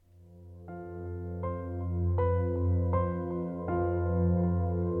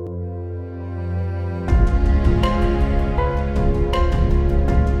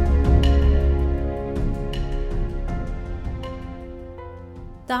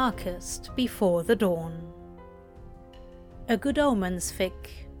Darkest before the dawn. A Good Omens fic,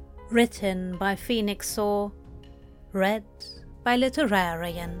 written by Phoenix Saw, read by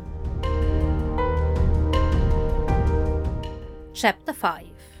Literarian. Chapter 5.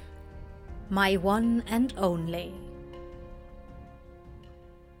 My One and Only.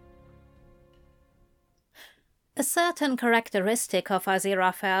 A certain characteristic of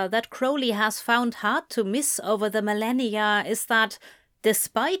Aziraphale that Crowley has found hard to miss over the millennia is that,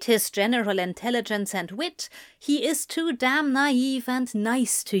 despite his general intelligence and wit, he is too damn naive and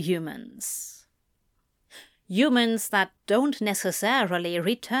nice to humans. Humans that don't necessarily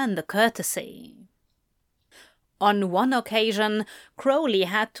return the courtesy. On one occasion, Crowley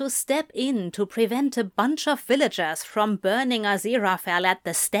had to step in to prevent a bunch of villagers from burning Aziraphale at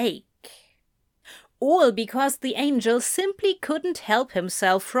the stake. All because the angel simply couldn't help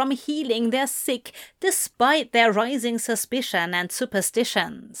himself from healing their sick despite their rising suspicion and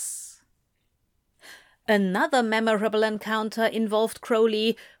superstitions. Another memorable encounter involved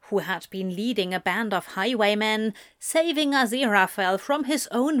Crowley, who had been leading a band of highwaymen, saving Aziraphale from his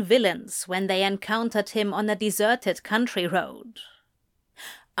own villains when they encountered him on a deserted country road.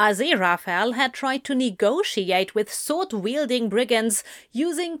 Aziraphale had tried to negotiate with sword-wielding brigands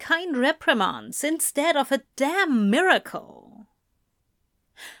using kind reprimands instead of a damn miracle.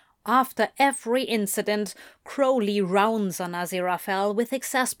 After every incident, Crowley rounds on Aziraphale with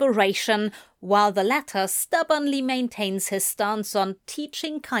exasperation, while the latter stubbornly maintains his stance on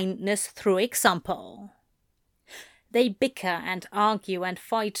teaching kindness through example. They bicker and argue and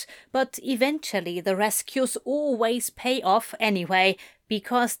fight, but eventually the rescues always pay off anyway,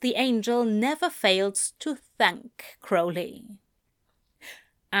 because the angel never fails to thank Crowley.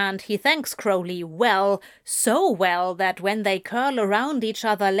 And he thanks Crowley well, so well that when they curl around each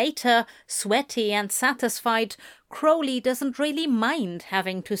other later, sweaty and satisfied, Crowley doesn't really mind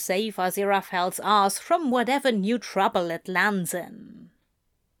having to save Aziraphale's ass from whatever new trouble it lands in.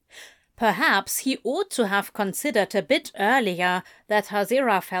 Perhaps he ought to have considered a bit earlier that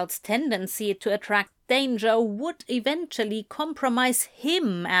Aziraphale's tendency to attract danger would eventually compromise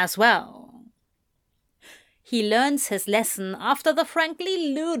him as well. He learns his lesson after the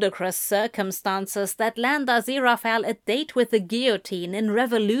frankly ludicrous circumstances that land Aziraphale a date with the guillotine in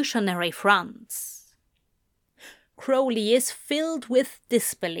revolutionary France. Crowley is filled with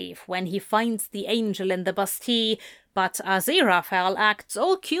disbelief when he finds the angel in the Bastille, but Aziraphale acts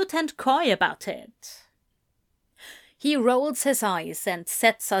all cute and coy about it. He rolls his eyes and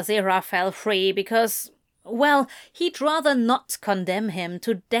sets Aziraphale free because, well, he'd rather not condemn him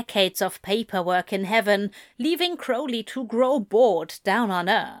to decades of paperwork in heaven, leaving Crowley to grow bored down on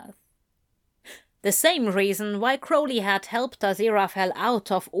earth. The same reason why Crowley had helped Aziraphale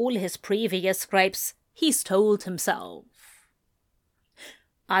out of all his previous scrapes, he's told himself.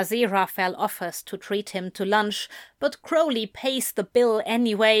 Aziraphale offers to treat him to lunch, but Crowley pays the bill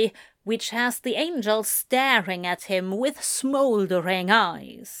anyway, which has the angel staring at him with smouldering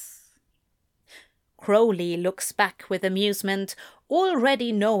eyes. Crowley looks back with amusement,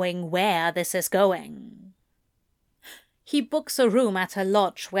 already knowing where this is going. He books a room at a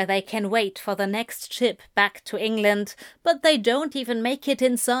lodge where they can wait for the next ship back to England, but they don't even make it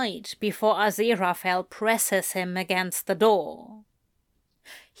inside before Aziraphale presses him against the door.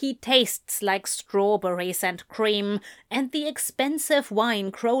 He tastes like strawberries and cream and the expensive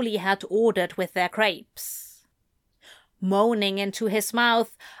wine Crowley had ordered with their crepes. Moaning into his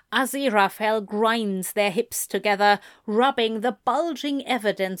mouth, Aziraphale grinds their hips together, rubbing the bulging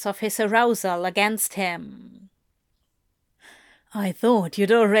evidence of his arousal against him. "I thought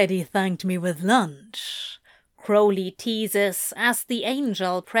you'd already thanked me with lunch," Crowley teases as the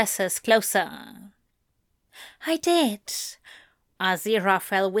angel presses closer. "I did,"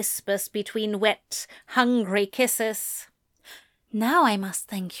 Aziraphale whispers between wet, hungry kisses. "Now I must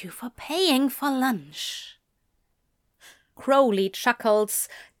thank you for paying for lunch." Crowley chuckles,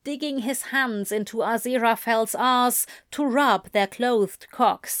 digging his hands into Aziraphale's arse to rub their clothed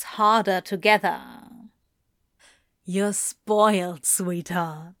cocks harder together. "You're spoiled,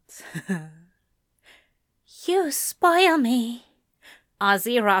 sweetheart." "You spoil me,"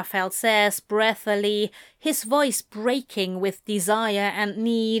 Aziraphale says breathily, his voice breaking with desire and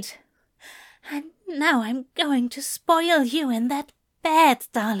need. "And now I'm going to spoil you in that bed,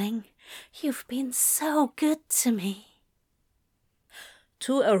 darling. You've been so good to me."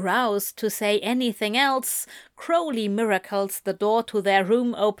 Too aroused to say anything else, Crowley miracles the door to their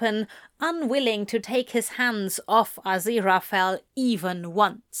room open, unwilling to take his hands off Aziraphale even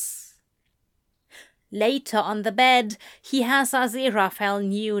once. Later on the bed, he has Aziraphale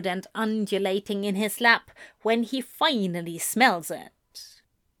nude and undulating in his lap when he finally smells it.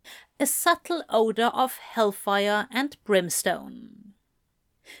 a subtle odor of hellfire and brimstone.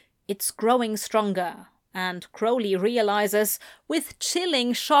 It's growing stronger, and Crowley realizes with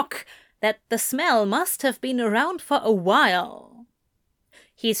chilling shock that the smell must have been around for a while.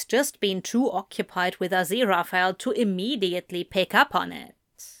 He's just been too occupied with Aziraphale to immediately pick up on it.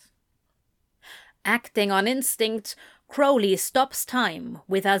 Acting on instinct, Crowley stops time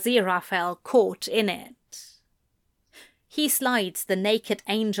with Aziraphale caught in it. He slides the naked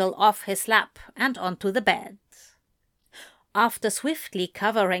angel off his lap and onto the bed. After swiftly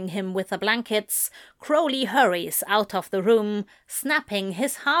covering him with the blankets, Crowley hurries out of the room, snapping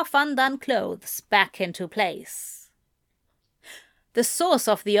his half-undone clothes back into place. The source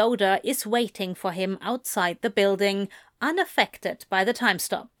of the odor is waiting for him outside the building, unaffected by the time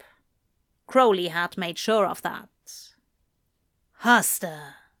stop. Crowley had made sure of that.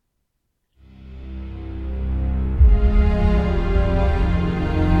 Haster.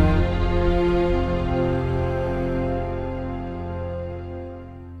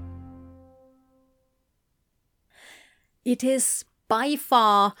 It is by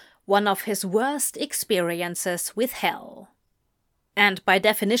far one of his worst experiences with hell. And by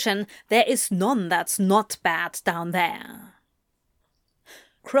definition, there is none that's not bad down there.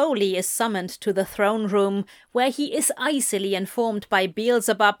 Crowley is summoned to the throne room, where he is icily informed by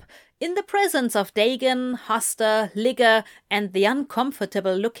Beelzebub, in the presence of Dagon, Haster, Ligger, and the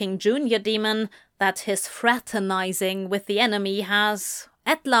uncomfortable-looking junior demon, that his fraternizing with the enemy has,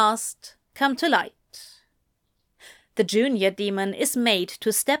 at last, come to light. The junior demon is made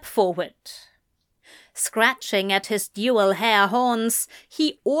to step forward. Scratching at his dual hair horns,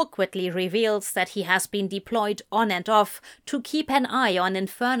 he awkwardly reveals that he has been deployed on and off to keep an eye on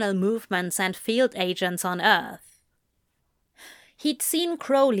infernal movements and field agents on Earth. He'd seen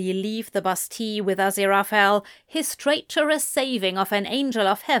Crowley leave the Bastille with Aziraphale, his traitorous saving of an angel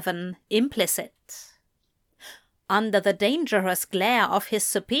of heaven implicit. Under the dangerous glare of his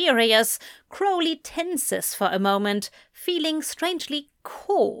superiors, Crowley tenses for a moment, feeling strangely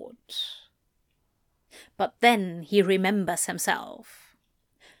caught. But then he remembers himself.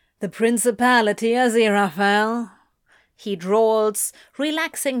 "The Principality, Aziraphale," he drawls,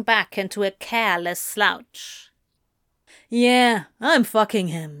 relaxing back into a careless slouch. "Yeah, I'm fucking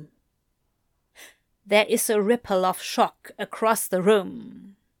him." There is a ripple of shock across the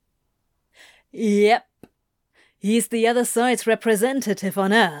room. "Yep. He's the other side's representative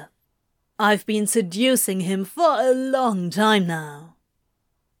on Earth. I've been seducing him for a long time now."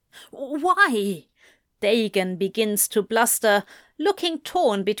 "Why?" Dagon begins to bluster, looking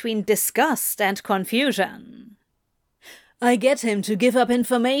torn between disgust and confusion. "I get him to give up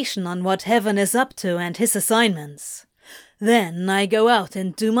information on what Heaven is up to and his assignments. Then I go out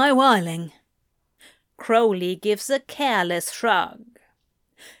and do my whiling." Crowley gives a careless shrug.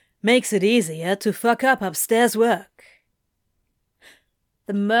 "Makes it easier to fuck up upstairs work."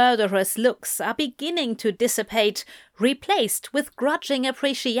 The murderous looks are beginning to dissipate, replaced with grudging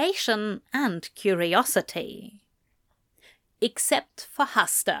appreciation and curiosity. Except for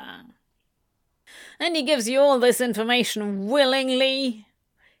Haster. "And he gives you all this information willingly?"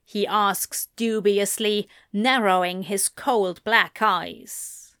 he asks dubiously, narrowing his cold black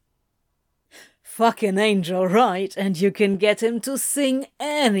eyes. "Fucking angel, right? And you can get him to sing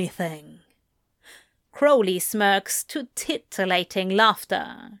anything." Crowley smirks to titillating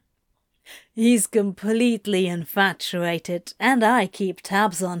laughter. "He's completely infatuated, and I keep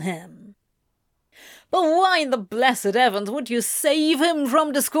tabs on him." "But why in the blessed heavens would you save him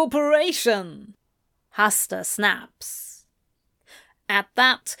from this corporation?" Haster snaps. At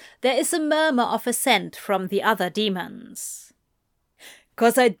that, there is a murmur of assent from the other demons.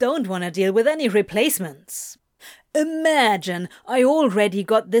 "'Cause I don't want to deal with any replacements. Imagine, I already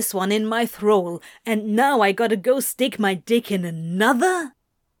got this one in my thrall, and now I gotta go stick my dick in another?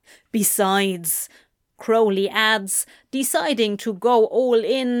 Besides," Crowley adds, deciding to go all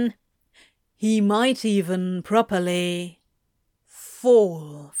in, "he might even properly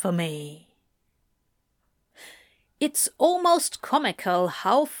fall for me." It's almost comical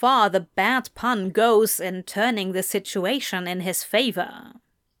how far the bad pun goes in turning the situation in his favor.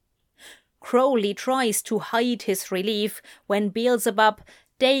 Crowley tries to hide his relief when Beelzebub,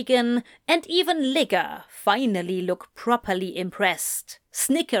 Dagon, and even Ligger finally look properly impressed,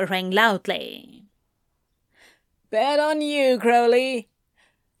 snickering loudly. "Bet on you, Crowley,"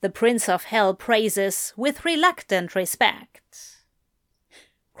 the Prince of Hell praises with reluctant respect.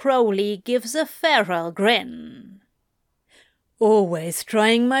 Crowley gives a feral grin. "Always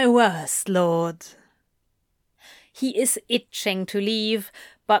trying my worst, Lord." He is itching to leave,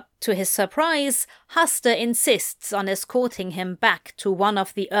 But to his surprise, Haster insists on escorting him back to one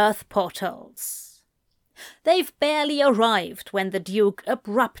of the Earth portals. They've barely arrived when the Duke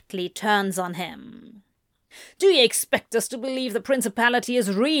abruptly turns on him. "Do you expect us to believe the Principality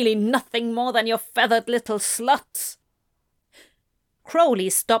is really nothing more than your feathered little slut?" Crowley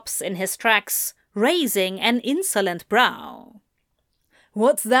stops in his tracks, raising an insolent brow.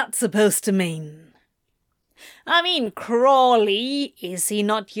 "What's that supposed to mean?" "I mean, Crawley, is he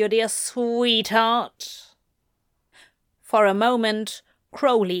not your dear sweetheart?" For a moment,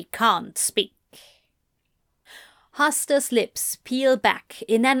 Crowley can't speak. Haster's lips peel back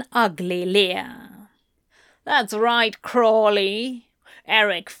in an ugly leer. "That's right, Crawley.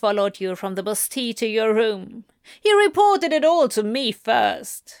 Eric followed you from the Bastille to your room. He reported it all to me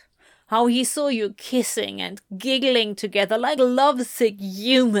first. How he saw you kissing and giggling together like lovesick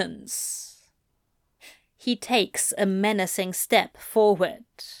humans." He takes a menacing step forward.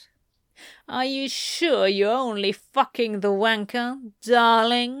 "Are you sure you're only fucking the wanker,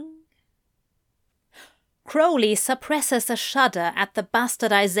 darling?" Crowley suppresses a shudder at the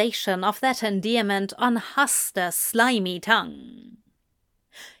bastardization of that endearment on Haster's slimy tongue.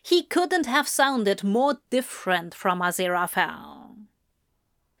 He couldn't have sounded more different from Aziraphale.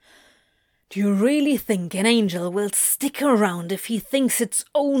 "Do you really think an angel will stick around if he thinks it's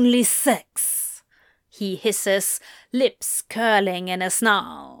only sex?" he hisses, lips curling in a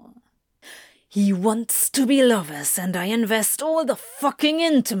snarl. "He wants to be lovers, and I invest all the fucking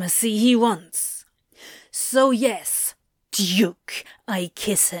intimacy he wants. So yes, Duke, I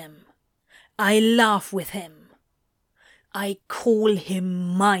kiss him. I laugh with him. I call him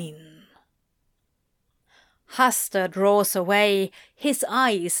mine." Haster draws away, his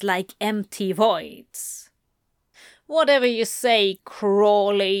eyes like empty voids. "Whatever you say,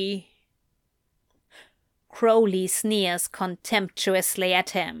 Crawley." Crowley sneers contemptuously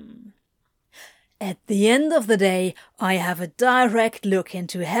at him. "At the end of the day, I have a direct look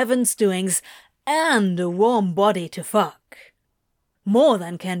into heaven's doings and a warm body to fuck. More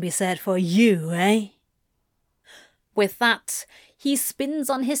than can be said for you, eh?" With that, he spins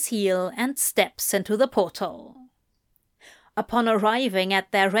on his heel and steps into the portal. Upon arriving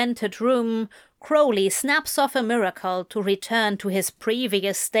at their rented room, Crowley snaps off a miracle to return to his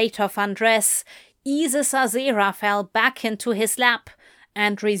previous state of undress, eases Aziraphale back into his lap,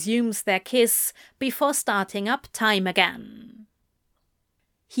 and resumes their kiss before starting up time again.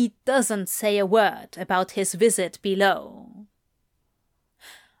 He doesn't say a word about his visit below.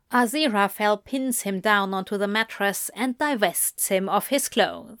 Aziraphale pins him down onto the mattress and divests him of his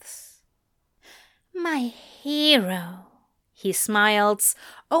clothes. "My hero," he smiles,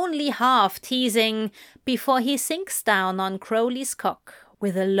 only half teasing, before he sinks down on Crowley's cock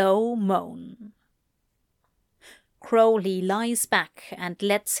with a low moan. Crowley lies back and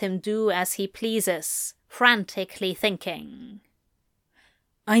lets him do as he pleases, frantically thinking,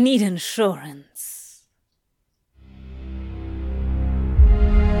 "I need insurance."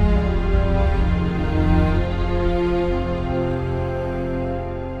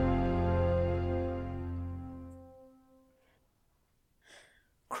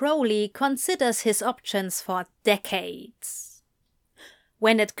 Crowley considers his options for decades.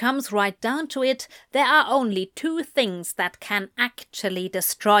 When it comes right down to it, there are only two things that can actually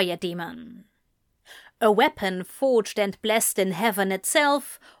destroy a demon: a weapon forged and blessed in heaven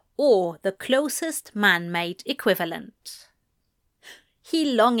itself, or the closest man-made equivalent. He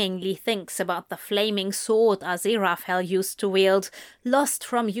longingly thinks about the flaming sword Aziraphale used to wield, lost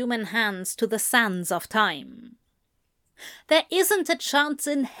from human hands to the sands of time. There isn't a chance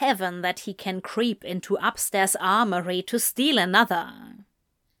in heaven that he can creep into upstairs armory to steal another.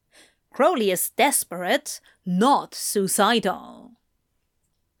 Crowley is desperate, not suicidal.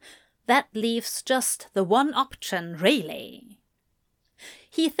 That leaves just the one option, really.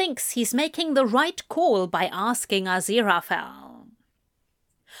 He thinks he's making the right call by asking Aziraphale.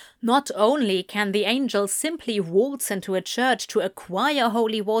 Not only can the angel simply waltz into a church to acquire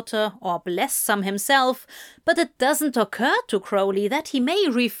holy water or bless some himself, but it doesn't occur to Crowley that he may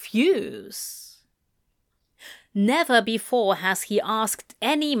refuse. Never before has he asked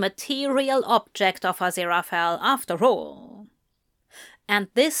any material object of Aziraphale, after all. And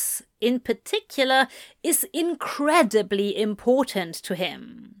this, in particular, is incredibly important to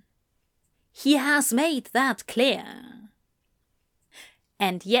him. He has made that clear.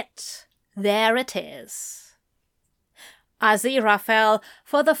 And yet, there it is. Aziraphale,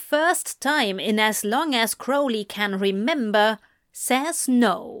 for the first time in as long as Crowley can remember, says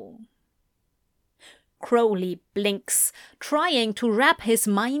no. Crowley blinks, trying to wrap his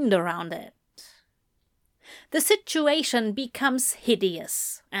mind around it. The situation becomes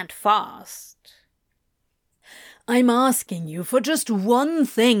hideous and fast. "I'm asking you for just one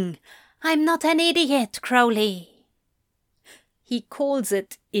thing." "I'm not an idiot, Crowley." He calls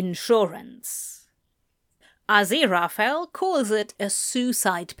it insurance. Aziraphale calls it a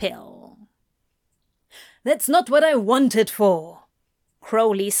suicide pill. "That's not what I want it for,"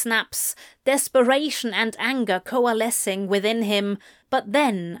 Crowley snaps, desperation and anger coalescing within him, but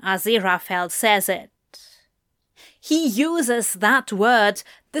then Aziraphale says it. He uses that word,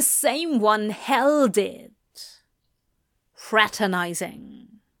 the same one Hell did.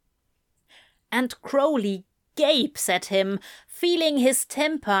 Fraternizing. And Crowley gapes at him, feeling his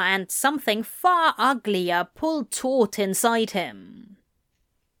temper and something far uglier pull taut inside him.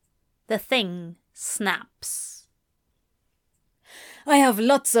 The thing snaps. "I have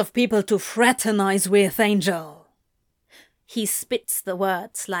lots of people to fraternize with, Angel." He spits the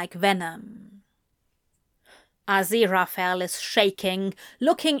words like venom. Aziraphale is shaking,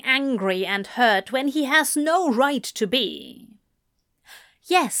 looking angry and hurt when he has no right to be.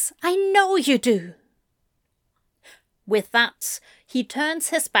 "Yes, I know you do." With that, he turns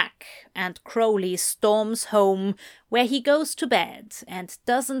his back and Crowley storms home, where he goes to bed and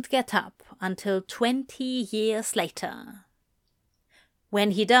doesn't get up until 20 years later.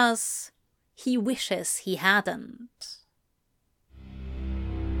 When he does, he wishes he hadn't.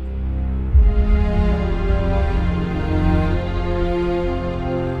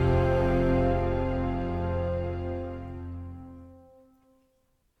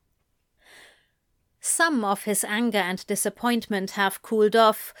 Some of his anger and disappointment have cooled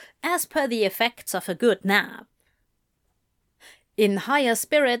off, as per the effects of a good nap. In higher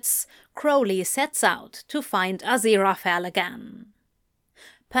spirits, Crowley sets out to find Aziraphale again.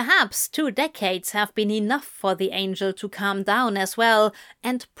 Perhaps 2 decades have been enough for the angel to calm down as well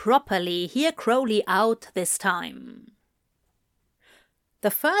and properly hear Crowley out this time.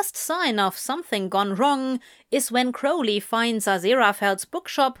 The first sign of something gone wrong is when Crowley finds Aziraphale's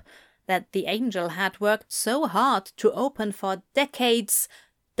bookshop that the angel had worked so hard to open for decades,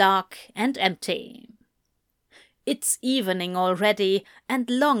 dark and empty. It's evening already and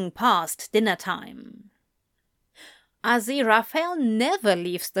long past dinner time. Aziraphale never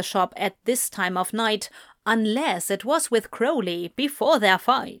leaves the shop at this time of night unless it was with Crowley before their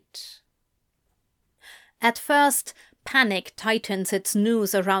fight. At first, panic tightens its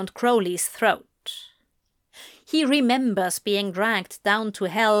noose around Crowley's throat. He remembers being dragged down to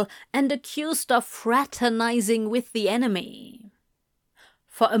hell and accused of fraternizing with the enemy.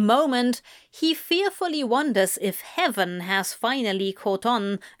 For a moment, he fearfully wonders if heaven has finally caught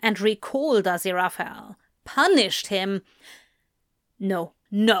on and recalled Aziraphale, punished him. No.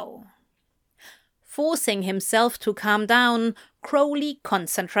 Forcing himself to calm down, Crowley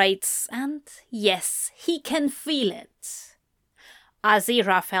concentrates, and yes, he can feel it.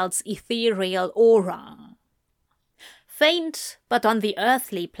 Aziraphale's ethereal aura. Faint, but on the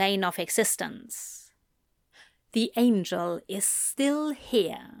earthly plane of existence. The angel is still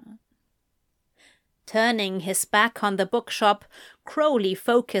here. Turning his back on the bookshop, Crowley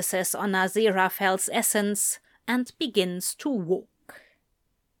focuses on Aziraphale's essence and begins to walk.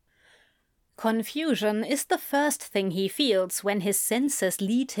 Confusion is the first thing he feels when his senses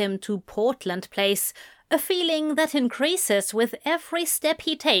lead him to Portland Place, a feeling that increases with every step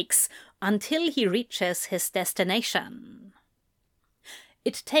he takes until he reaches his destination.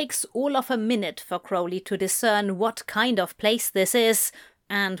 It takes all of a minute for Crowley to discern what kind of place this is,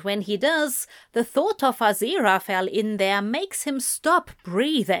 and when he does, the thought of Aziraphale in there makes him stop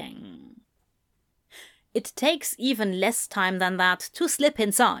breathing. It takes even less time than that to slip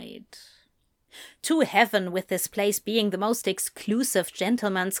inside. To heaven with this place being the most exclusive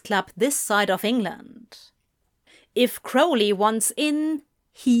gentleman's club this side of England. If Crowley wants in,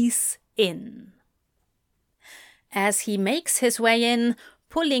 he's in. As he makes his way in,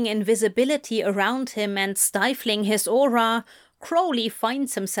 pulling invisibility around him and stifling his aura, Crowley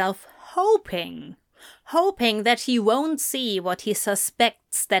finds himself hoping that he won't see what he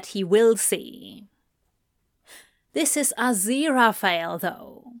suspects that he will see. This is Aziraphale,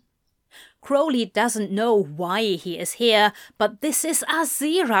 though. Crowley doesn't know why he is here, but this is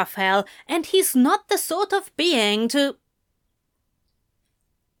Aziraphale, and he's not the sort of being to...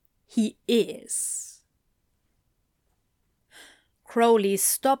 He is. Crowley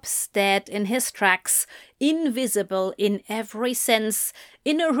stops dead in his tracks, invisible in every sense,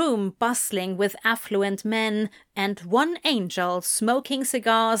 in a room bustling with affluent men and one angel smoking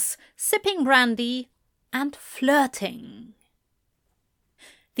cigars, sipping brandy, and flirting.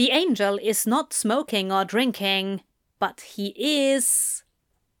 The angel is not smoking or drinking, but he is...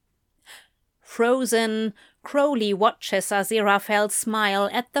 Frozen, Crowley watches Aziraphale smile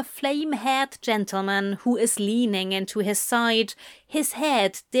at the flame-haired gentleman who is leaning into his side, his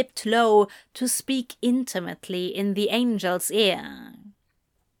head dipped low to speak intimately in the angel's ear.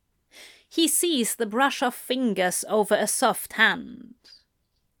 He sees the brush of fingers over a soft hand.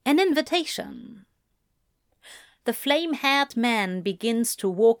 An invitation. The flame-haired man begins to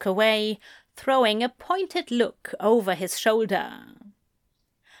walk away, throwing a pointed look over his shoulder.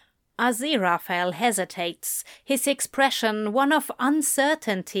 Aziraphale hesitates, his expression one of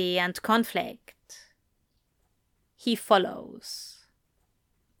uncertainty and conflict. He follows.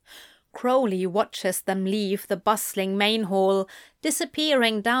 Crowley watches them leave the bustling main hall,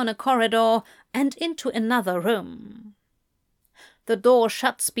 disappearing down a corridor and into another room. The door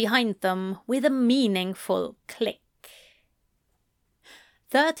shuts behind them with a meaningful click.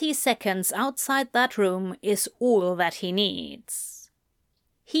 30 seconds outside that room is all that he needs.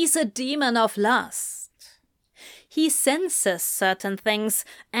 He's a demon of lust. He senses certain things,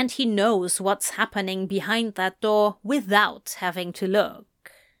 and he knows what's happening behind that door without having to look.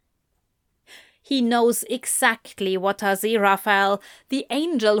 He knows exactly what Aziraphale, the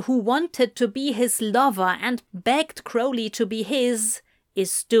angel who wanted to be his lover and begged Crowley to be his,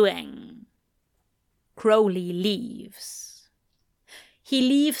 is doing. Crowley leaves. He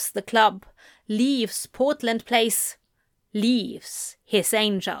leaves the club, leaves Portland Place, leaves his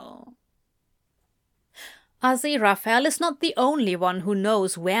angel. Aziraphale is not the only one who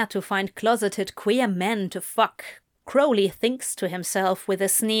knows where to find closeted queer men to fuck. Crowley thinks to himself with a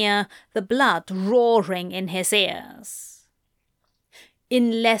sneer, the blood roaring in his ears.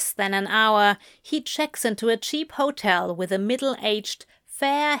 In less than an hour, he checks into a cheap hotel with a middle-aged,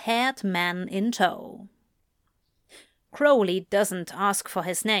 fair-haired man in tow. Crowley doesn't ask for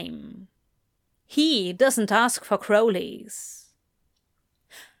his name. He doesn't ask for Crowley's.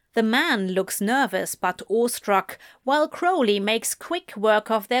 The man looks nervous but awestruck, while Crowley makes quick work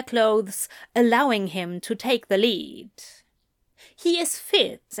of their clothes, allowing him to take the lead. He is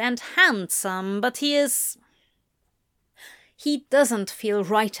fit and handsome, but he doesn't feel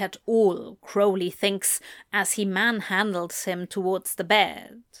right at all, Crowley thinks, as he manhandles him towards the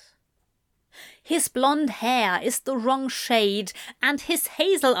bed. His blonde hair is the wrong shade, and his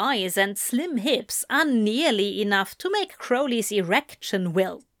hazel eyes and slim hips are nearly enough to make Crowley's erection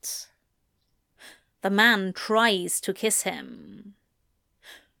wilt. The man tries to kiss him.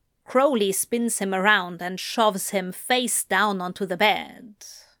 Crowley spins him around and shoves him face down onto the bed.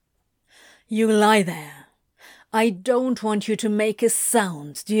 "You lie there. I don't want you to make a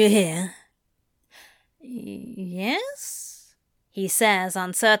sound, do you hear?" "Yes?" he says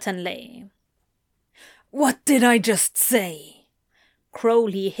uncertainly. "What did I just say?"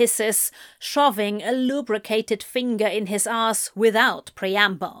 Crowley hisses, shoving a lubricated finger in his ass without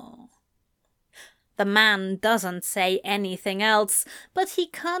preamble. The man doesn't say anything else, but he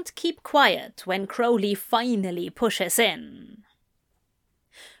can't keep quiet when Crowley finally pushes in.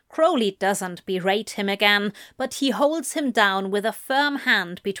 Crowley doesn't berate him again, but he holds him down with a firm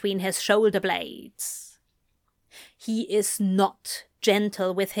hand between his shoulder blades. He is not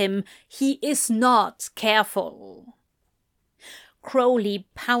gentle with him. He is not careful. Crowley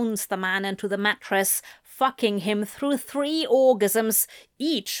pounds the man into the mattress, fucking him through 3 orgasms,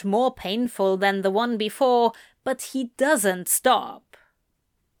 each more painful than the one before, but he doesn't stop.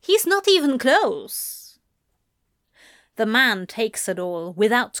 He's not even close. The man takes it all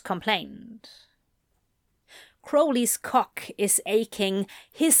without complaint. Crowley's cock is aching,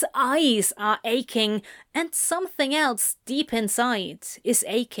 his eyes are aching, and something else deep inside is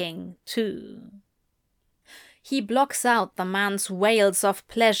aching too. He blocks out the man's wails of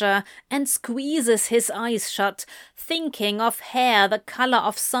pleasure and squeezes his eyes shut, thinking of hair the color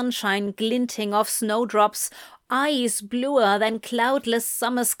of sunshine glinting off snowdrops, eyes bluer than cloudless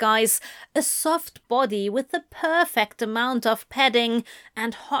summer skies, a soft body with the perfect amount of padding,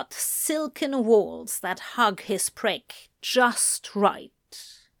 and hot silken walls that hug his prick just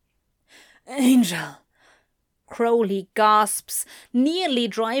right. "Angel!" Crowley gasps, nearly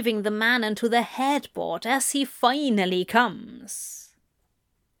driving the man into the headboard as he finally comes.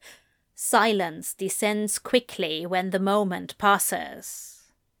 Silence descends quickly when the moment passes.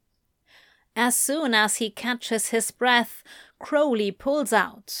 As soon as he catches his breath, Crowley pulls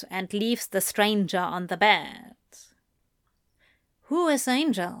out and leaves the stranger on the bed. Who is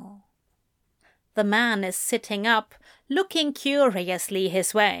Angel? The man is sitting up, looking curiously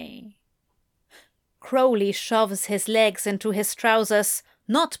his way. Crowley shoves his legs into his trousers,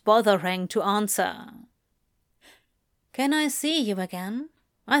 not bothering to answer. "Can I see you again?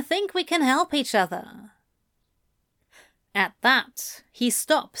 I think we can help each other." At that, he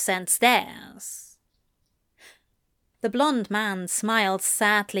stops and stares. The blond man smiled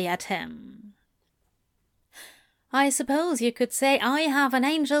sadly at him. I suppose you could say I have an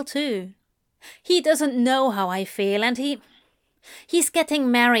angel too. He doesn't know how I feel, and he's getting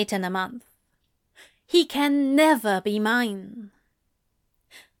married in a month. He can never be mine.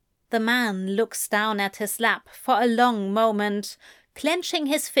 The man looks down at his lap for a long moment, clenching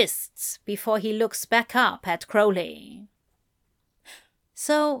his fists before he looks back up at Crowley.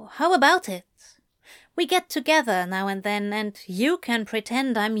 So, how about it? We get together now and then, and you can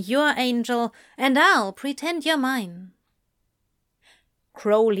pretend I'm your angel, and I'll pretend you're mine.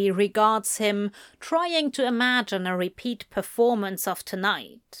 Crowley regards him, trying to imagine a repeat performance of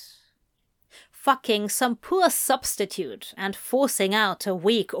tonight. Fucking some poor substitute and forcing out a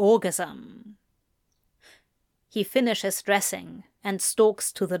weak orgasm. He finishes dressing and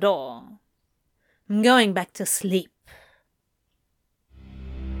stalks to the door. I'm going back to sleep.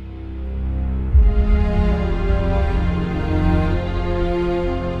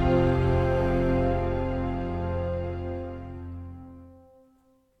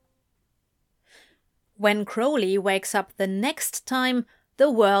 When Crowley wakes up the next time, the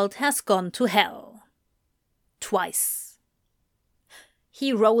world has gone to hell. Twice.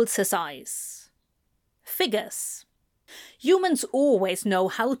 He rolls his eyes. Figures. Humans always know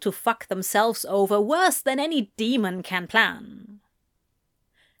how to fuck themselves over worse than any demon can plan.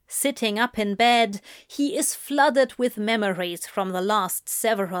 Sitting up in bed, he is flooded with memories from the last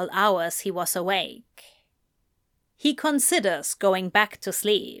several hours he was awake. He considers going back to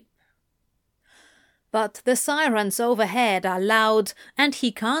sleep. But the sirens overhead are loud, and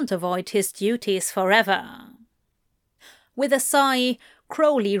he can't avoid his duties forever. With a sigh,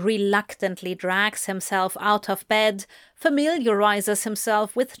 Crowley reluctantly drags himself out of bed, familiarizes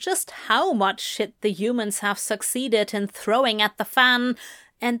himself with just how much shit the humans have succeeded in throwing at the fan,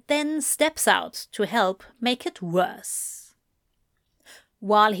 and then steps out to help make it worse.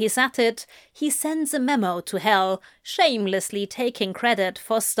 While he's at it, he sends a memo to Hell, shamelessly taking credit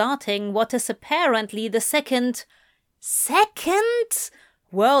for starting what is apparently the second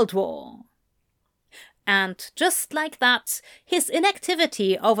World War. And just like that, his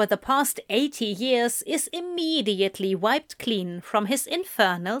inactivity over the past 80 years is immediately wiped clean from his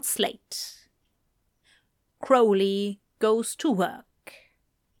infernal slate. Crowley goes to work.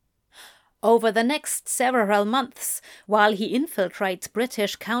 Over the next several months, while he infiltrates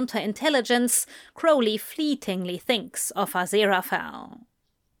British counterintelligence, Crowley fleetingly thinks of Aziraphale.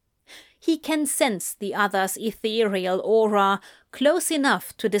 He can sense the other's ethereal aura close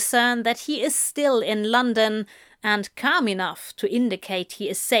enough to discern that he is still in London and calm enough to indicate he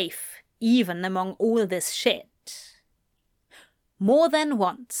is safe, even among all this shit. More than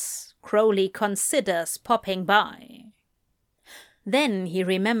once, Crowley considers popping by. Then he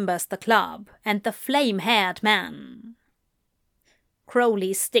remembers the club and the flame-haired man.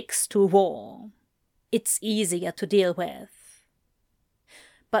 Crowley sticks to war. It's easier to deal with.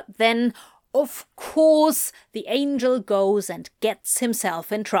 But then, of course, the angel goes and gets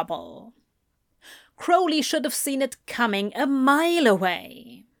himself in trouble. Crowley should have seen it coming a mile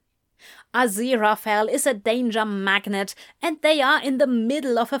away. Aziraphale is a danger magnet, and they are in the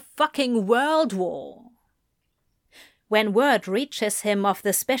middle of a fucking world war. When word reaches him of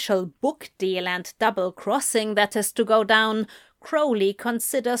the special book deal and double-crossing that is to go down, Crowley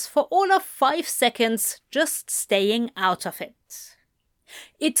considers for all of 5 seconds just staying out of it.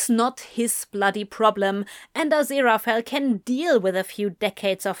 It's not his bloody problem, and Aziraphale can deal with a few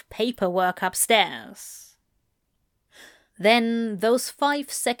decades of paperwork upstairs. Then those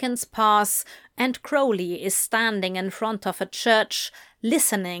 5 seconds pass, and Crowley is standing in front of a church,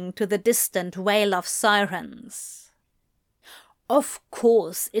 listening to the distant wail of sirens. Of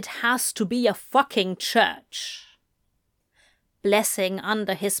course, it has to be a fucking church. Blessing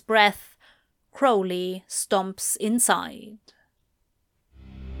under his breath, Crowley stomps inside.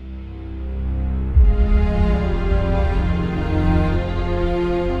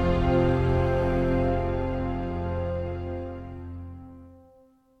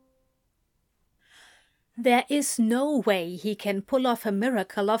 There is no way he can pull off a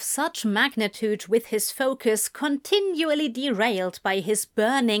miracle of such magnitude with his focus continually derailed by his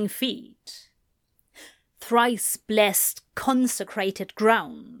burning feet. Thrice blessed, consecrated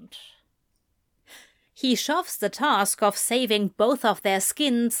ground. He shoves the task of saving both of their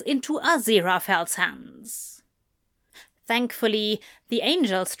skins into Aziraphale's hands. Thankfully, the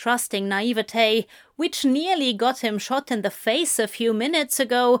angel's trusting naivete, which nearly got him shot in the face a few minutes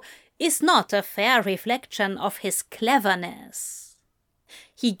ago, is not a fair reflection of his cleverness.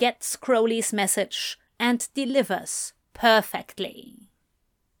 He gets Crowley's message and delivers perfectly.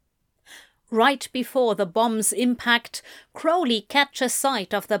 Right before the bomb's impact, Crowley catches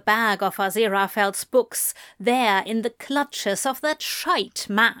sight of the bag of Aziraphale's books there in the clutches of that shite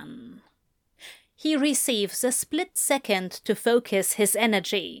man. He receives a split second to focus his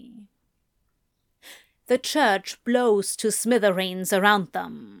energy. The church blows to smithereens around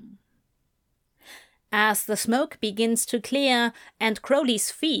them. As the smoke begins to clear and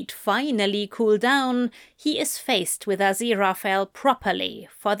Crowley's feet finally cool down, he is faced with Aziraphale properly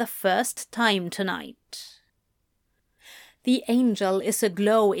for the first time tonight. The angel is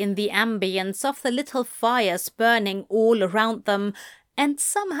aglow in the ambience of the little fires burning all around them, and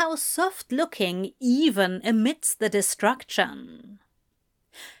somehow soft-looking even amidst the destruction.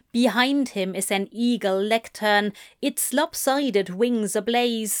 Behind him is an eagle lectern, its lopsided wings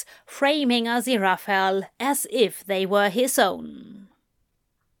ablaze, framing Aziraphale as if they were his own.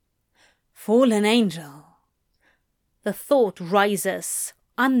 Fallen angel. The thought rises,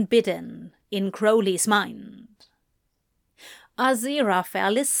 unbidden, in Crowley's mind.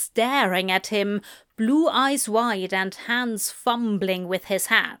 Aziraphale is staring at him, blue eyes wide and hands fumbling with his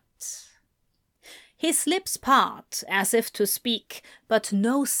hat. His lips part as if to speak, but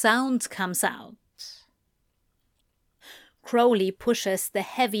no sound comes out. Crowley pushes the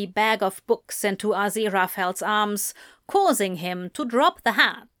heavy bag of books into Aziraphale's arms, causing him to drop the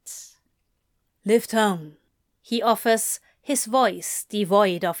hat. "Lift home," he offers, his voice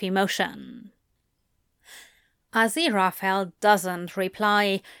devoid of emotion. Aziraphale doesn't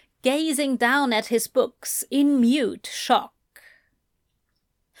reply, gazing down at his books in mute shock.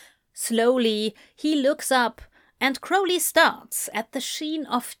 Slowly, he looks up, and Crowley starts at the sheen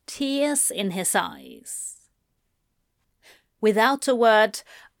of tears in his eyes. Without a word,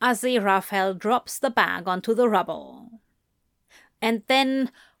 Aziraphale drops the bag onto the rubble. And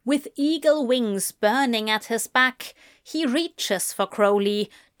then, with eagle wings burning at his back, he reaches for Crowley,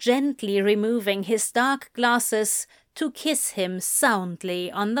 gently removing his dark glasses to kiss him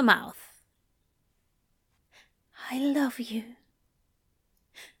soundly on the mouth. "I love you."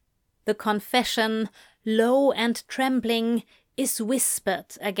 The confession, low and trembling, is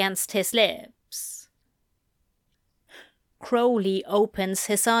whispered against his lips. Crowley opens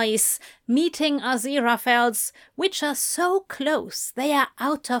his eyes, meeting Aziraphale's, which are so close they are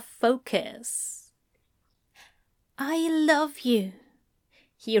out of focus. "I love you,"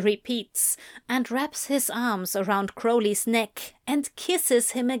 he repeats, and wraps his arms around Crowley's neck and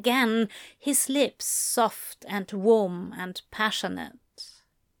kisses him again, his lips soft and warm and passionate.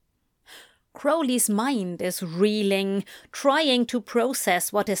 Crowley's mind is reeling, trying to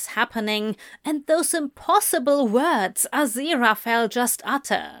process what is happening, and those impossible words Aziraphale just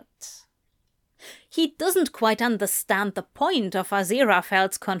uttered. He doesn't quite understand the point of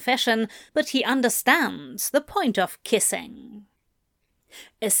Aziraphale's confession, but he understands the point of kissing.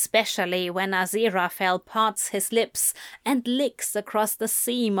 Especially when Aziraphale parts his lips and licks across the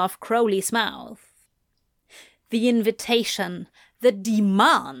seam of Crowley's mouth. The invitation, the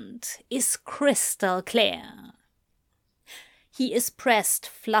demand, is crystal clear. He is pressed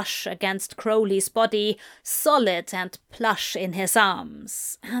flush against Crowley's body, solid and plush in his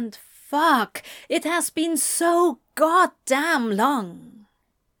arms. And fuck, it has been so goddamn long.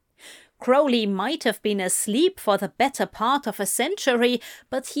 Crowley might have been asleep for the better part of a century,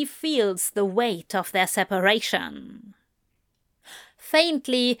 but he feels the weight of their separation.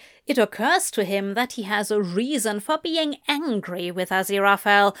 Faintly, it occurs to him that he has a reason for being angry with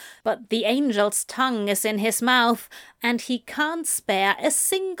Aziraphale, but the angel's tongue is in his mouth, and he can't spare a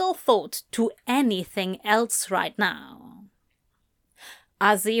single thought to anything else right now.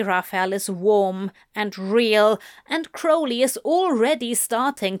 Aziraphale is warm and real, and Crowley is already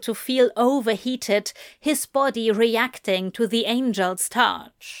starting to feel overheated, his body reacting to the angel's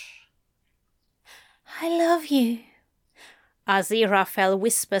touch. "I love you," Aziraphale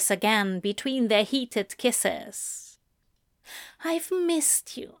whispers again between their heated kisses. "I've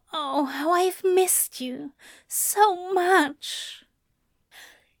missed you. Oh, how I've missed you. So much."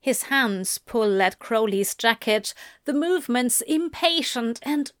 His hands pull at Crowley's jacket, the movements impatient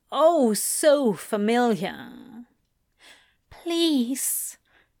and oh so familiar. "Please,"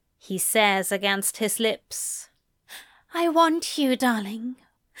 he says against his lips. "I want you, darling.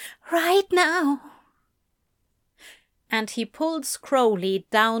 Right now." And he pulls Crowley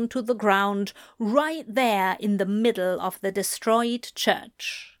down to the ground, right there in the middle of the destroyed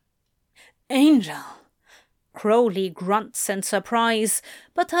church. "Angel!" Crowley grunts in surprise,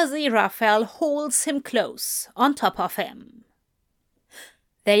 but Aziraphale holds him close, on top of him.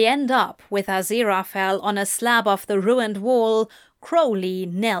 They end up with Aziraphale on a slab of the ruined wall, Crowley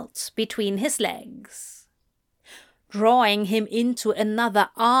knelt between his legs. Drawing him into another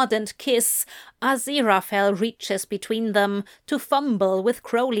ardent kiss, Aziraphale reaches between them to fumble with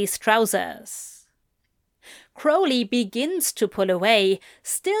Crowley's trousers. Crowley begins to pull away,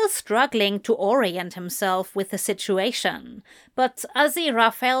 still struggling to orient himself with the situation, but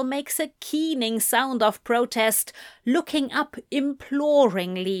Aziraphale makes a keening sound of protest, looking up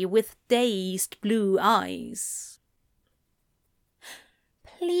imploringly with dazed blue eyes.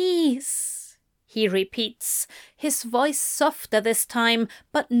 "Please," he repeats, his voice softer this time,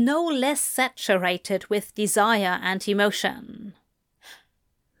 but no less saturated with desire and emotion.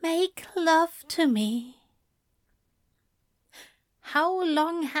 "Make love to me." How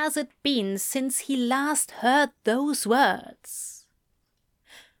long has it been since he last heard those words?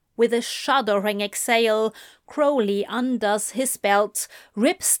 With a shuddering exhale, Crowley undoes his belt,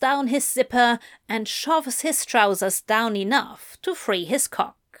 rips down his zipper, and shoves his trousers down enough to free his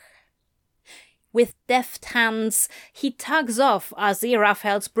cock. With deft hands, he tugs off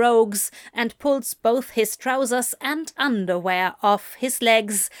Aziraphale's brogues and pulls both his trousers and underwear off his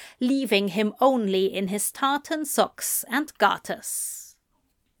legs, leaving him only in his tartan socks and garters.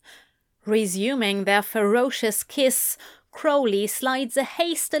 Resuming their ferocious kiss, Crowley slides a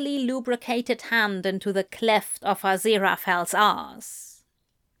hastily lubricated hand into the cleft of Aziraphale's arse.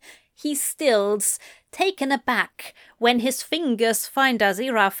 He stills, taken aback, when his fingers find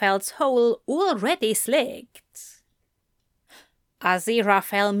Aziraphale's hole already slicked.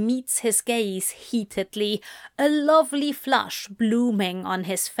 Aziraphale meets his gaze heatedly, a lovely flush blooming on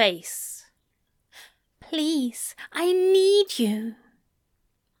his face. "Please, I need you."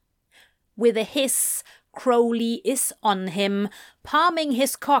 With a hiss, Crowley is on him, palming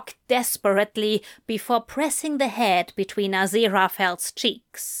his cock desperately before pressing the head between Aziraphale's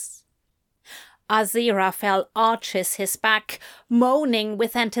cheeks. Aziraphale arches his back, moaning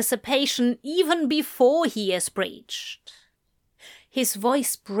with anticipation even before he is breached. His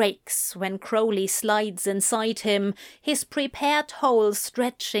voice breaks when Crowley slides inside him, his prepared hole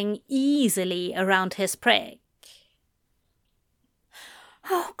stretching easily around his prick.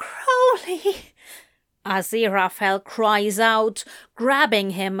 "Oh, Crowley!" Aziraphale cries out,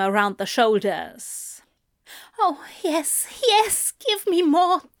 grabbing him around the shoulders. "Oh, yes, yes, give me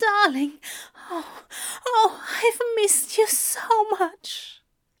more, darling. Oh, I've missed you so much."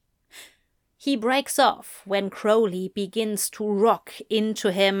 He breaks off when Crowley begins to rock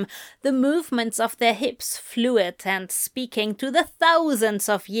into him, the movements of their hips fluid and speaking to the thousands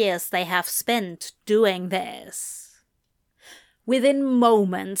of years they have spent doing this. Within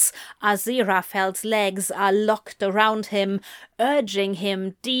moments, Aziraphale's legs are locked around him, urging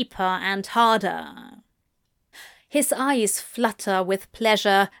him deeper and harder. His eyes flutter with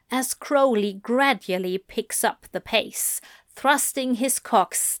pleasure as Crowley gradually picks up the pace, thrusting his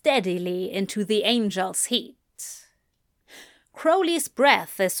cock steadily into the angel's heat. Crowley's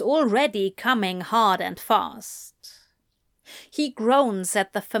breath is already coming hard and fast. He groans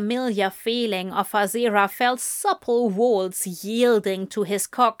at the familiar feeling of Aziraphale's supple walls yielding to his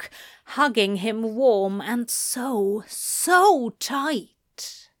cock, hugging him warm and so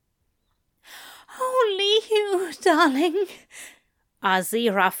tight. "Only you, darling,"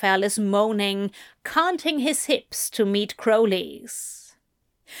 Aziraphale is moaning, canting his hips to meet Crowley's.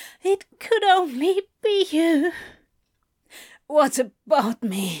 "It could only be you." "What about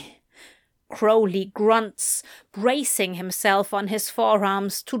me?" Crowley grunts, bracing himself on his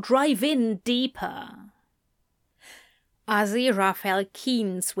forearms to drive in deeper. Aziraphale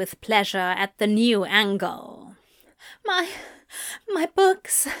keens with pleasure at the new angle. My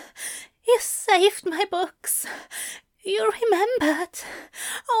books. You saved my books. You remembered.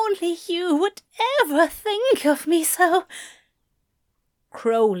 Only you would ever think of me so."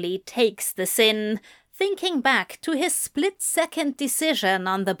 Crowley takes this in, thinking back to his split-second decision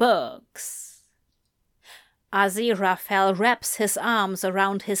on the books. Aziraphale wraps his arms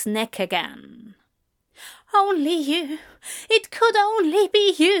around his neck again. "Only you. It could only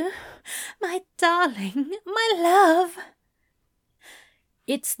be you. My darling, my love."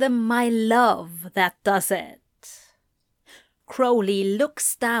 It's the "my love" that does it. Crowley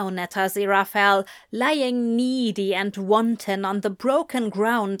looks down at Aziraphale, lying needy and wanton on the broken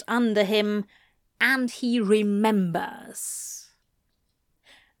ground under him, and he remembers.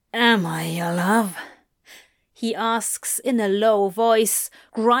 "Am I your love?" he asks in a low voice,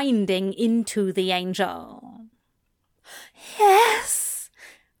 grinding into the angel. "Yes,"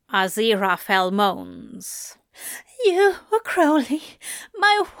 Aziraphale moans. "You, Crowley,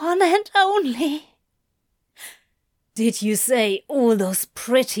 my one and only." "Did you say all those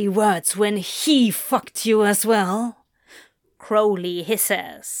pretty words when he fucked you as well?" Crowley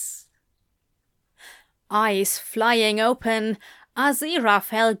hisses. Eyes flying open,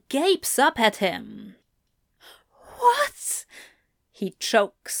 Aziraphale gapes up at him. "What?" he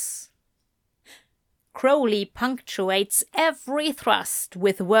chokes. Crowley punctuates every thrust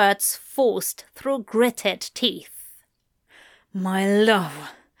with words forced through gritted teeth. "My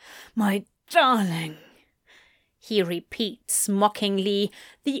love, my darling," he repeats mockingly,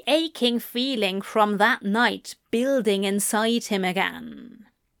 the aching feeling from that night building inside him again.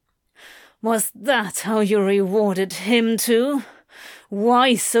 "Was that how you rewarded him too?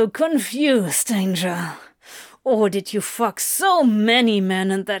 Why so confused, Angel? Or did you fuck so many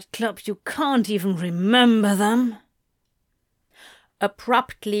men in that club you can't even remember them?"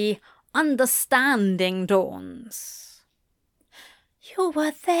 Abruptly, understanding dawns. "You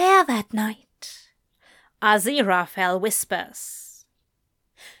were there that night," Aziraphale whispers.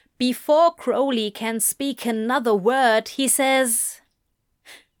 Before Crowley can speak another word, he says,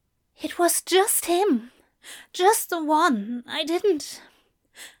 "It was just him. Just the one.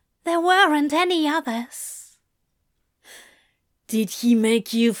 There weren't any others." "Did he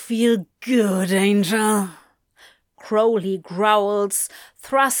make you feel good, Angel?" Crowley growls,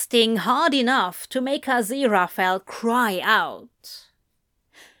 thrusting hard enough to make Aziraphale cry out.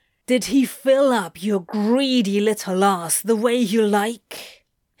 "Did he fill up your greedy little ass the way you like?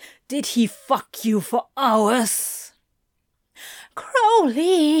 Did he fuck you for hours?"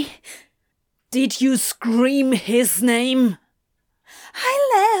 "Crowley!" "Did you scream his name?" "I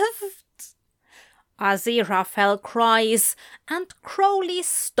left!" Aziraphale cries, and Crowley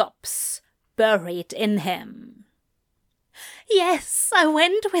stops, buried in him. "Yes, I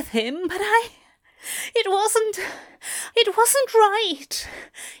went with him, but it wasn't right.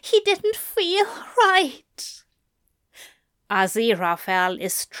 He didn't feel right." Aziraphale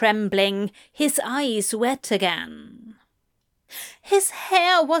is trembling, his eyes wet again. "His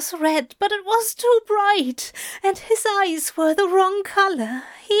hair was red, but it was too bright, and his eyes were the wrong color.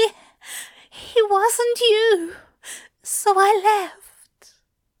 He wasn't you, so I left."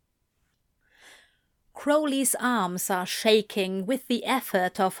 Crowley's arms are shaking with the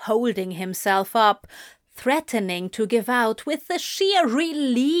effort of holding himself up, threatening to give out with the sheer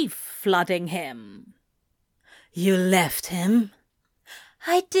relief flooding him. "You left him?"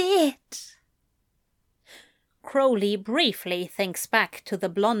 "I did." Crowley briefly thinks back to the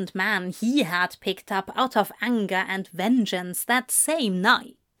blonde man he had picked up out of anger and vengeance that same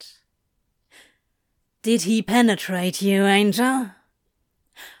night. "Did he penetrate you, Angel?"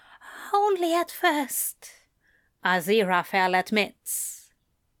 "Only at first," Aziraphale admits.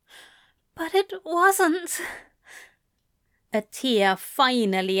 "But it wasn't." A tear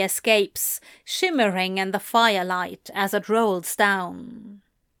finally escapes, shimmering in the firelight as it rolls down.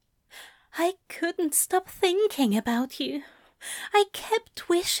 "I couldn't stop thinking about you. I kept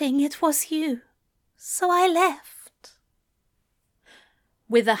wishing it was you, so I left."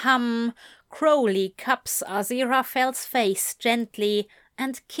 With a hum, Crowley cups Aziraphale's face gently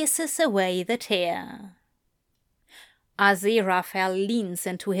and kisses away the tear. Aziraphale leans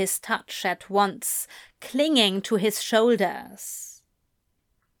into his touch at once, clinging to his shoulders.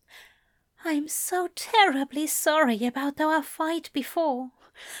 "I'm so terribly sorry about our fight before.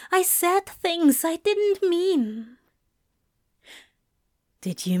 I said things I didn't mean."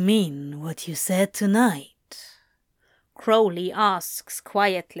 "Did you mean what you said tonight?" Crowley asks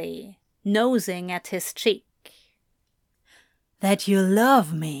quietly, nosing at his cheek. "That you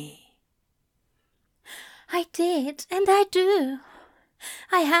love me?" "I did, and I do.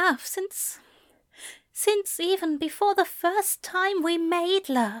 I have since even before the first time we made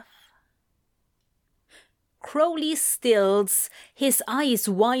love." Crowley stills, his eyes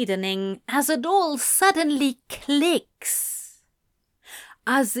widening as it all suddenly clicks.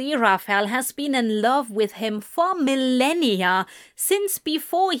 Aziraphale has been in love with him for millennia, since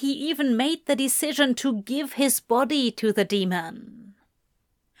before he even made the decision to give his body to the demon.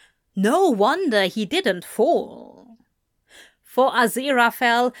 No wonder he didn't fall. For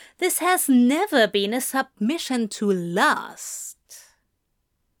Aziraphale, this has never been a submission to lust.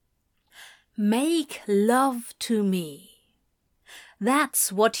 "Make love to me."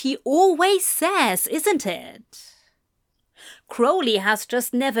 That's what he always says, isn't it? Crowley has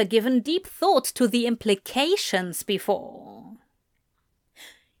just never given deep thought to the implications before.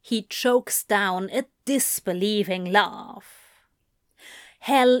 He chokes down a disbelieving laugh.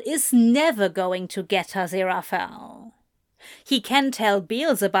 Hell is never going to get Aziraphale. He can tell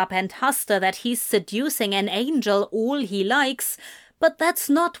Beelzebub and Huster that he's seducing an angel all he likes, but that's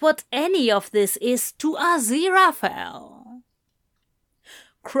not what any of this is to Aziraphale.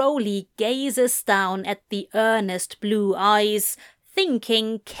 Crowley gazes down at the earnest blue eyes,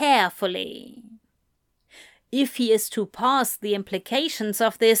 thinking carefully. if he is to parse the implications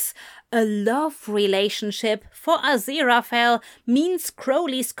of this, a love relationship for Aziraphale means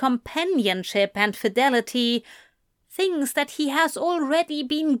Crowley's companionship and fidelity, things that he has already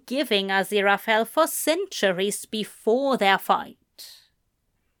been giving Aziraphale for centuries before their fight.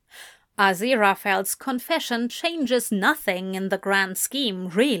 Aziraphale's confession changes nothing in the grand scheme,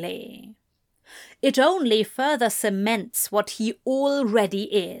 really. It only further cements what he already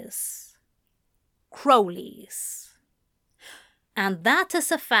is. Crowley's. And that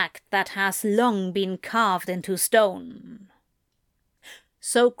is a fact that has long been carved into stone.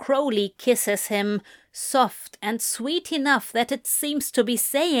 So Crowley kisses him, soft and sweet enough that it seems to be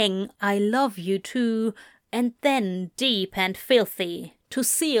saying, "I love you too," and then deep and filthy to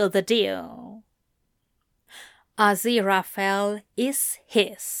seal the deal. Aziraphale is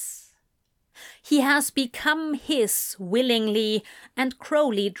his. He has become his willingly, and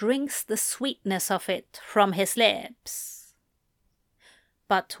Crowley drinks the sweetness of it from his lips.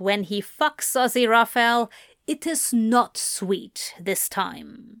 But when he fucks Aziraphale, it is not sweet this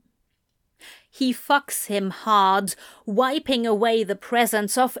time. He fucks him hard, wiping away the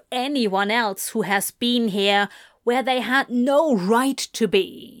presence of anyone else who has been here where they had no right to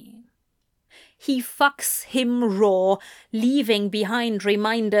be. He fucks him raw, leaving behind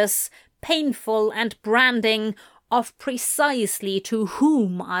reminders, painful and branding, of precisely to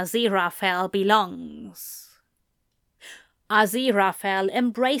whom Aziraphale belongs. Aziraphale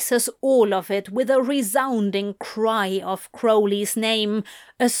embraces all of it with a resounding cry of Crowley's name,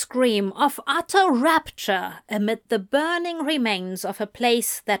 a scream of utter rapture amid the burning remains of a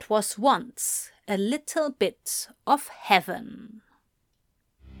place that was once a little bit of heaven.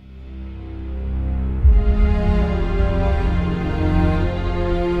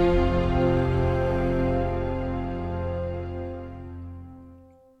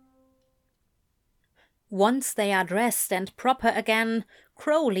 Once they are dressed and proper again,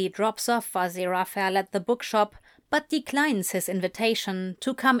 Crowley drops off Aziraphale at the bookshop, but declines his invitation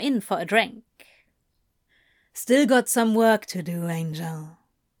to come in for a drink. "Still got some work to do, Angel."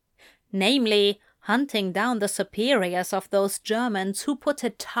 Namely, hunting down the superiors of those Germans who put a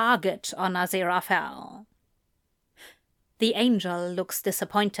target on Aziraphale. The angel looks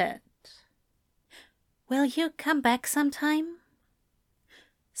disappointed. "Will you come back sometime?"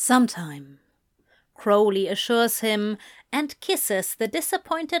 "Sometime," Crowley assures him and kisses the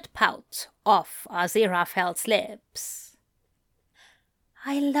disappointed pout off Aziraphale's lips.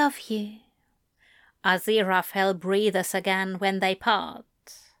 "I love you," Aziraphale breathes again when they part.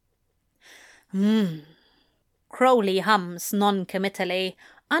 Crowley hums non-committally,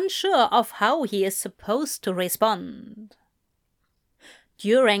 unsure of how he is supposed to respond.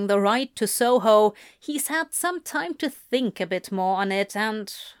 During the ride to Soho, he's had some time to think a bit more on it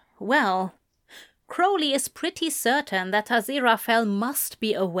and, well, Crowley is pretty certain that Aziraphale must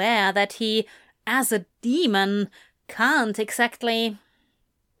be aware that he, as a demon, can't exactly...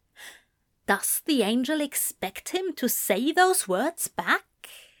 Does the angel expect him to say those words back?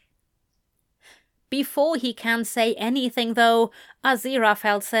 Before he can say anything, though,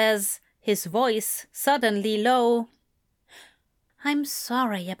 Aziraphale says, his voice suddenly low, "I'm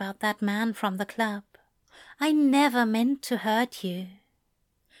sorry about that man from the club. I never meant to hurt you."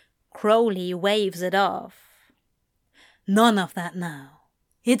 Crowley waves it off. "None of that now.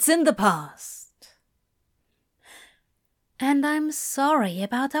 It's in the past." "And I'm sorry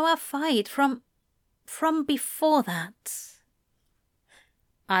about our fight from before that."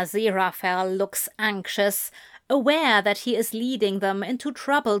 Aziraphale looks anxious, aware that he is leading them into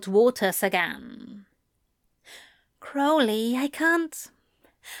troubled waters again. "Crowley, I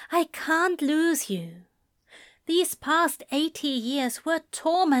can't lose you. These past 80 years were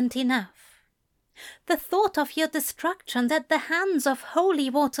torment enough. The thought of your destruction at the hands of Holy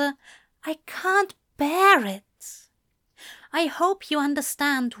Water, I can't bear it. I hope you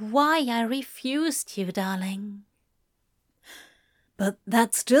understand why I refused you, darling." "But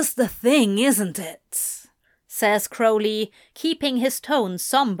that's just the thing, isn't it?" says Crowley, keeping his tone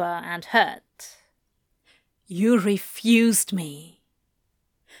somber and hurt. "You refused me."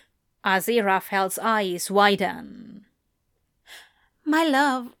 Aziraphale's eyes widen. "My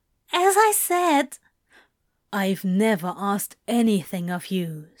love, as I said..." "I've never asked anything of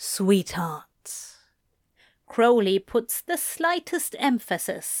you, sweetheart." Crowley puts the slightest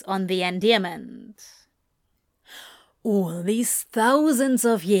emphasis on the endearment. "All these thousands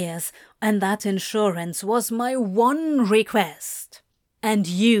of years, and that insurance was my one request. And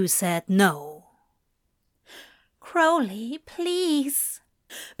you said no." "Crowley, please."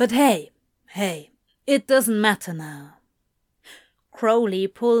 "But hey, it doesn't matter now." Crowley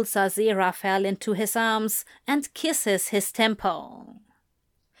pulls Aziraphale into his arms and kisses his temple.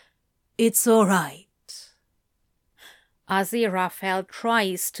 "It's all right." Aziraphale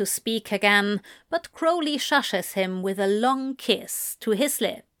tries to speak again, but Crowley shushes him with a long kiss to his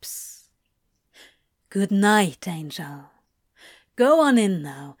lips. "Good night, Angel. Go on in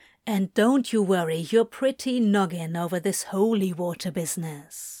now, and don't you worry your pretty noggin over this holy water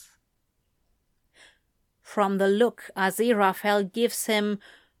business." From the look Aziraphale gives him,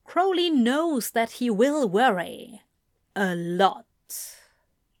 Crowley knows that he will worry. A lot.